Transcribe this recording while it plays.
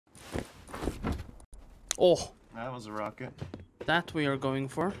Oh, That was a rocket. that we are going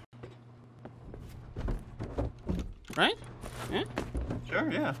for. Right? Yeah?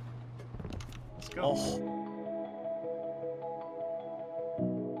 Sure, yeah. Let's go. Oh.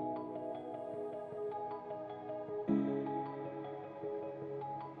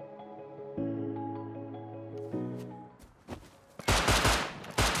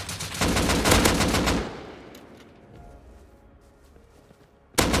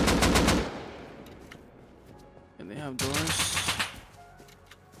 And they have doors.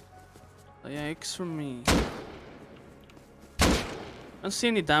 Yikes for me. I don't see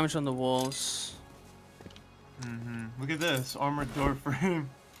any damage on the walls. Look at this armored door frame.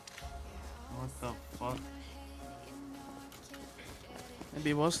 What the fuck?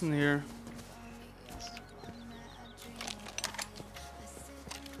 Maybe it wasn't here.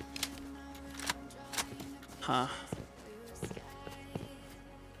 Huh.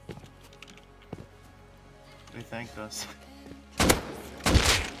 They thanked us.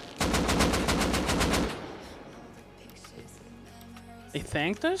 They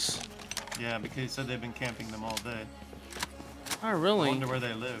thanked us? Yeah, because he said they've been camping them all day. Oh, I really? wonder where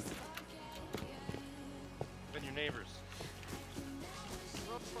they live. And your neighbors.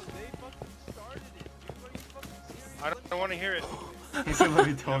 I don't want to hear it. He said let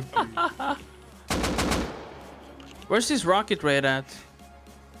me talk to you. Where's this rocket raid at?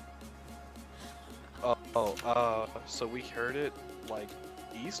 So we heard it like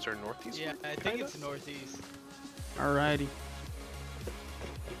east or northeast? Yeah, I think it's northeast. Alrighty.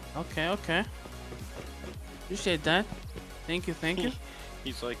 Okay, okay. Appreciate that. Thank you, thank you.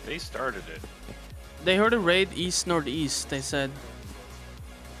 He's like, they started it. They heard a raid east-northeast, they said.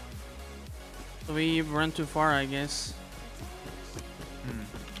 So we ran too far, I guess.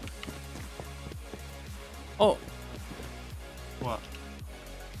 Oh, What?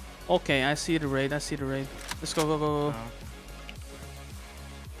 okay, I see the raid, I see the raid. Let's go, go, go, go. Oh,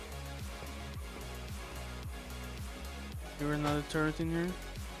 There another turret in here?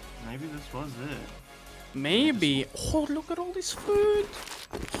 maybe this was it. Maybe. Oh, look at all this food.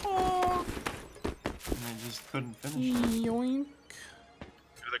 Oh, And they just couldn't finish it. yoink.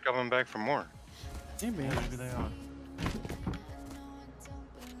 Maybe they're coming back for more. Maybe. Yeah, maybe they are.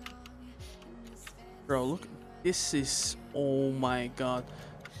 Bro, look. This is. Oh my god.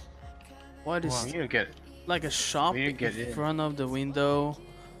 What is. What? We need to get Like a shop We in didn't get in. front of the window.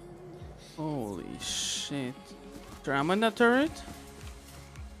 Holy shit. Am I in that turret?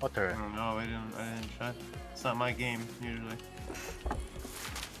 what I turret? don't know. I didn't try. It's not my game usually.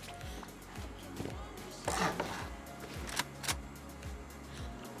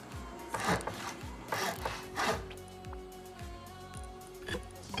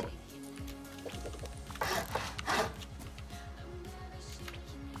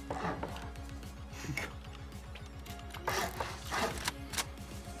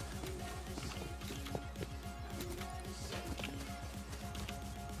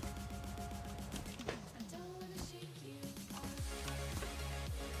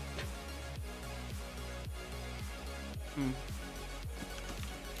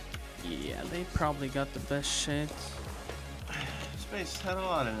 Yeah, they probably got the best shit. Space had a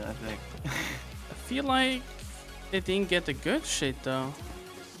lot in it, I think. I feel like they didn't get the good shit though.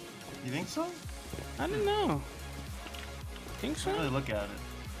 You think so? I don't know. Think I don't really so? look at it,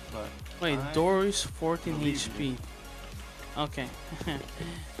 but Wait, I door is 14 believe HP. you. Okay.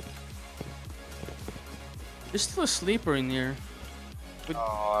 There's still a sleeper in here.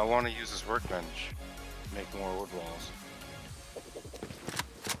 Oh, I want to use this workbench. Make more wood walls.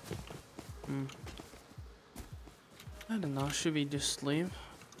 I don't know, should we just leave?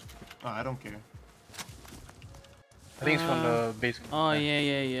 Oh, I don't care. I think it's from the base. Oh,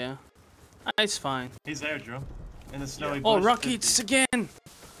 yeah. It's fine. He's there, Drew. In the snowy Oh, bush, rockets 50. again!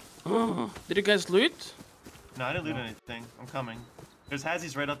 Oh, did you guys loot? No, I didn't loot anything. I'm coming. There's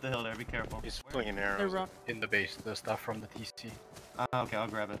Hazzies right up the hill there. Be careful. He's flinging Hey, arrows. rock. In the base, the stuff from the TC. Okay, I'll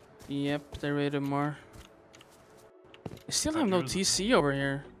grab it. Yep, they raided more. I still have Oh, no Drew's- TC over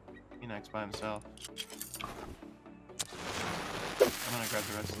here. He next by himself. I'm gonna grab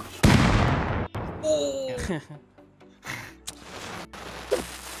the rest of the shit. Oh!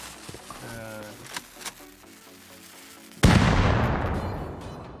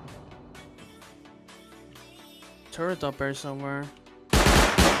 Turret up there somewhere.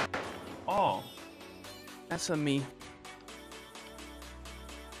 Oh, That's a me.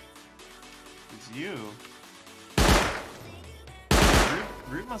 it's you.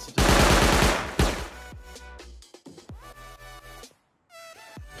 Root must have just...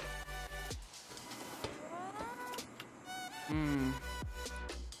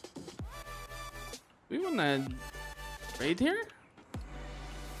 We wanna raid here?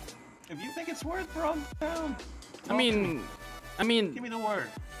 If you think it's worth, bro, I'm down. I mean, Give me the word.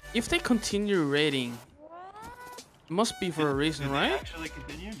 if they continue raiding, it must be for a reason, Did right? they actually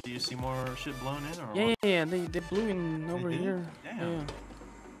continue? Do you see more shit blown in, or Yeah, what? yeah, they blew in over did? here. Damn. Yeah.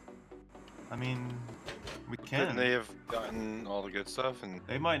 I mean, we Couldn't can. they have gotten all the good stuff and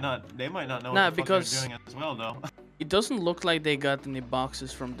They might not. They might not know Nah, what the because- fuck they're doing as well, though. It doesn't look like they got any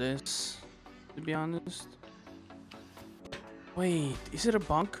boxes from this, to be honest. Wait, is it a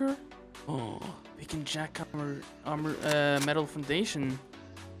bunker? Oh, we can jackhammer armor, metal foundation.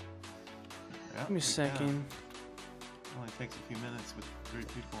 Yeah, Give me a we second. can. It only takes a few minutes with 3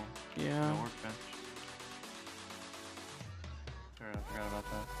 people. Yeah. No workbench. Sorry, I forgot about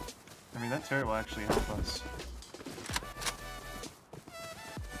that. I mean, that turret will actually help us.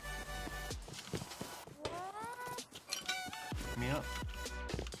 Pick me up.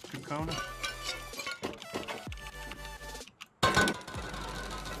 Kukona.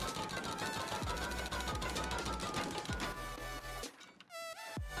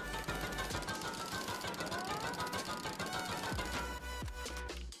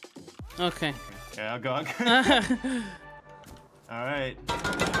 Okay. Okay, I'll go. Alright.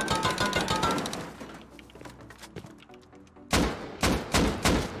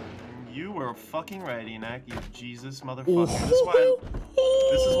 You were fucking right, Enoch, you Jesus motherfucker.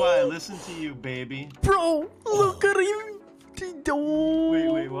 This is why I listen to you, baby. Bro, look at him.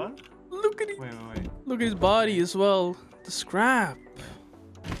 Wait, what? Look at him. Wait. Look at his body as well. The scrap.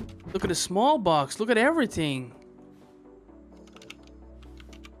 Look at the small box. Look at everything.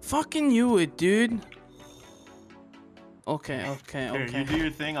 Fucking knew it, dude. Okay. Here, you do your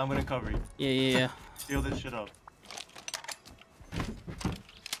thing, I'm gonna cover you. Yeah. Steal this shit up.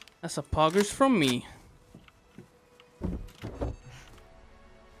 That's a poggers from me.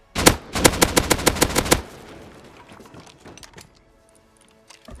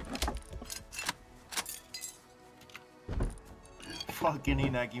 Fucking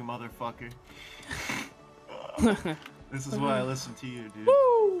Enoch, you motherfucker. This is why I listen to you, dude.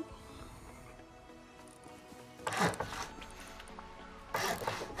 Woo!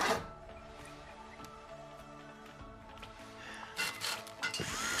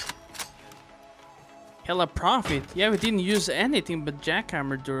 Hella profit. Yeah, we didn't use anything but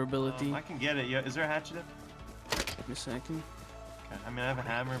jackhammer durability. I can get it. Yeah, is there a hatchet? Give me a second. Okay. I mean, I have a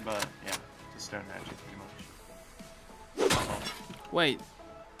hammer, but yeah, just start a hatchet pretty much. Wait.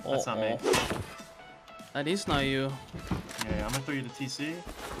 That's not me. That is not you. Yeah, I'm gonna throw you the TC. You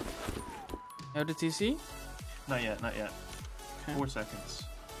have the TC? Not yet. Okay. 4 seconds.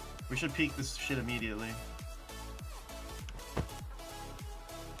 We should peek this shit immediately.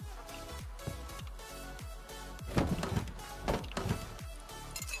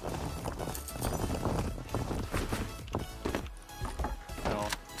 No.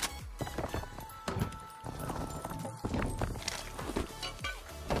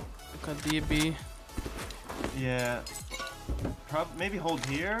 Look at DB. Yeah. Maybe hold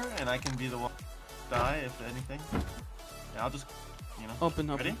here, and I can be the one to die if anything. Yeah, I'll just, you know. Open.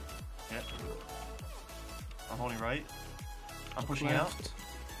 Ready? Yeah. I'm holding right. I'm pushing out. Left.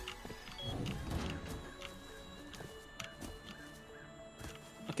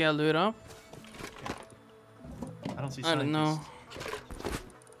 Okay, I'll do it up. I don't see I don't know. scientists.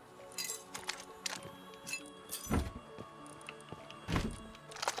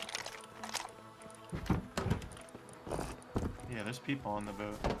 Yeah, there's people on the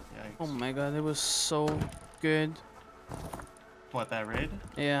boat. Yikes. Oh my god, it was so good. What, that raid?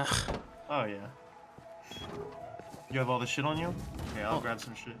 Yeah. Oh, yeah. You have all the shit on you? Yeah, I'll Oh. grab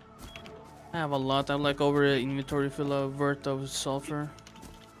some shit. I have a lot. I have like over an inventory full of worth of sulfur.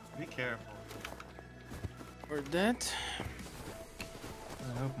 Be careful. Or that.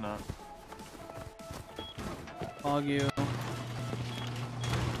 I hope not. Fog you.